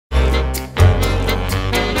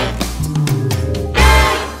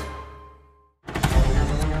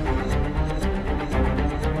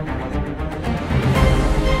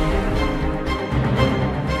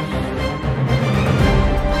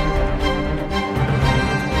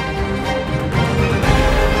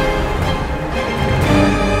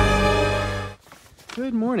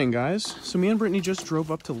morning, guys. So me and Brittany just drove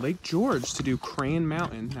up to Lake George to do Crane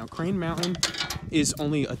Mountain. Now, Crane Mountain is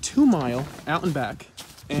only a 2-mile out and back,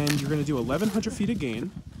 and you're gonna do 1,100 feet of gain.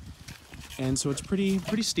 And so it's pretty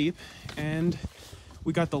steep. And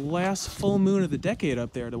we got the last full moon of the decade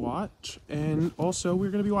up there to watch. And also we're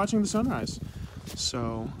gonna be watching the sunrise.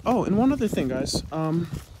 So, oh, and one other thing, guys.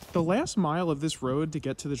 The last mile of this road to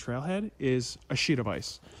get to the trailhead is a sheet of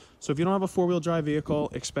ice. So if you don't have a 4-wheel drive vehicle,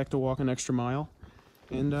 expect to walk an extra mile.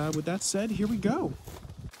 And with that said, here we go.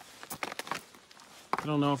 I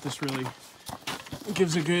don't know if this really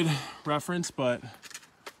gives a good reference, but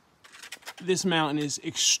this mountain is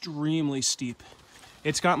extremely steep.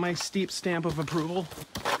 It's got my steep stamp of approval.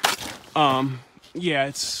 Yeah,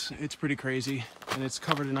 it's pretty crazy, and it's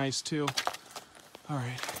covered in ice too. All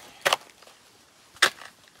right.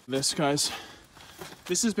 This, guys,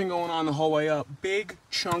 this has been going on the whole way up. Big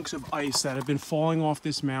chunks of ice that have been falling off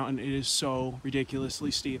this mountain. It is so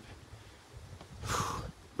ridiculously steep.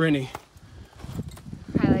 Brittany.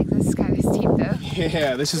 I like this kind of steep though.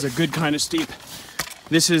 Yeah, this is a good kind of steep.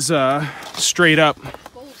 This is straight up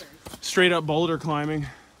boulder climbing.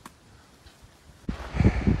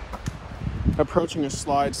 Approaching a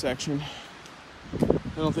slide section.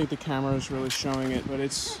 I don't think the camera is really showing it, but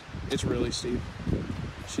it's really steep.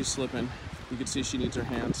 She's slipping. You can see she needs her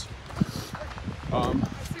hands.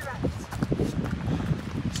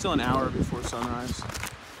 Still an hour before sunrise.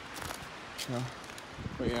 So,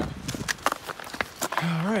 but yeah.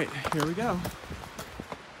 All right, here we go.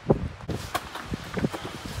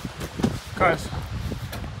 Guys,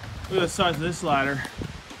 look at the size of this ladder.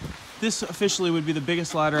 This officially would be the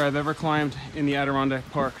biggest ladder I've ever climbed in the Adirondack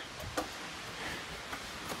Park.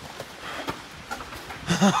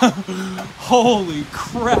 Holy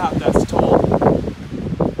crap, that's tall.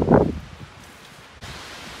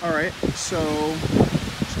 All right, so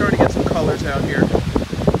starting to get some colors out here.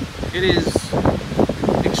 It is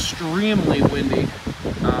extremely windy.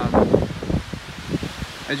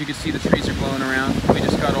 As you can see, the trees are blowing around. We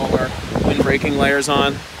just got all our wind-breaking layers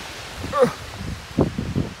on.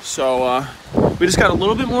 So we just got a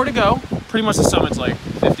little bit more to go. Pretty much the summit's like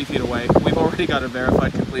 50 feet away. We've already got a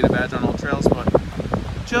verified completed badge on all trails, but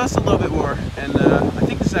just a little bit more. And I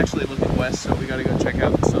think this is actually looking west, so we gotta go check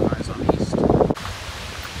out the sunrise on the east.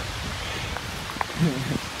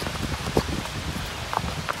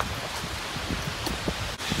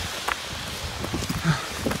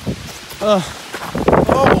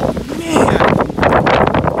 Oh man!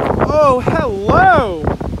 Oh, hello!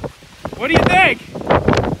 What do you think?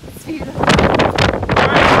 It's beautiful.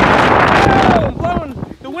 Oh,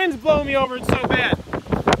 the wind's blowing me over, it's so bad.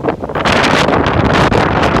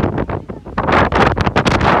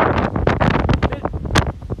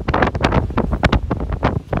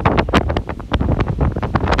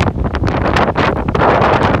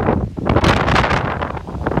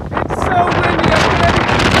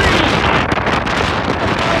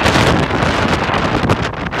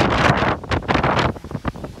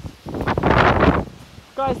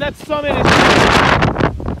 Guys, that summit is...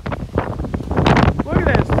 Look at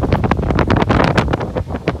this!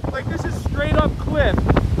 Like, this is straight up cliff.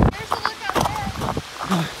 There's a lookout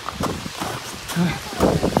there.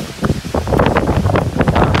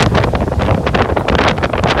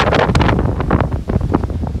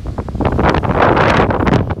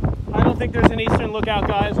 I don't think there's an eastern lookout,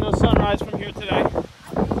 guys. No sunrise from here today.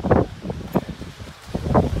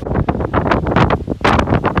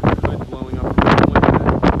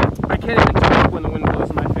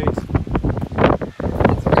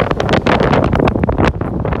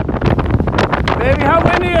 Baby, how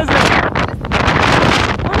windy is it?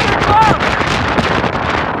 Look at the clouds!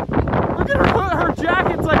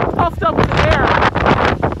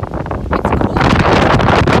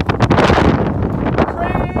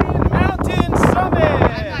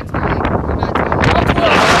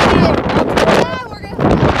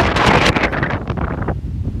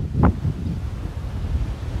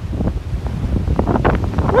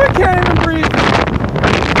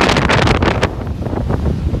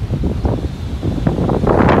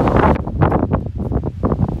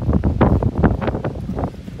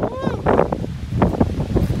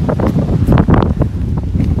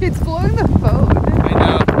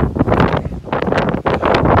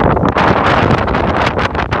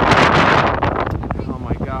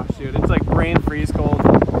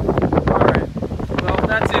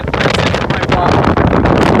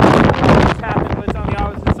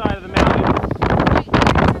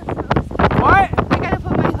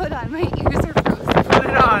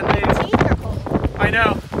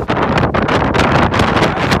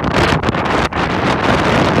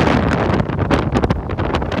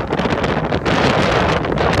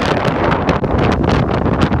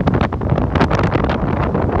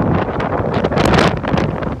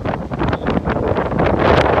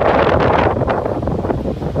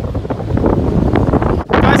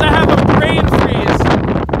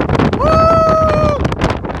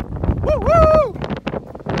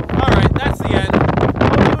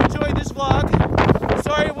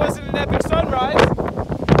 epic sunrise.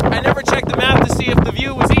 I never checked the map to see if the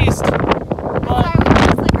view was east. But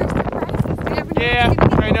yeah,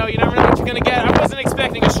 I know, you never know what you're gonna get. I wasn't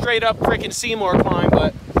expecting a straight up freaking Seymour climb,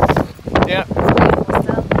 but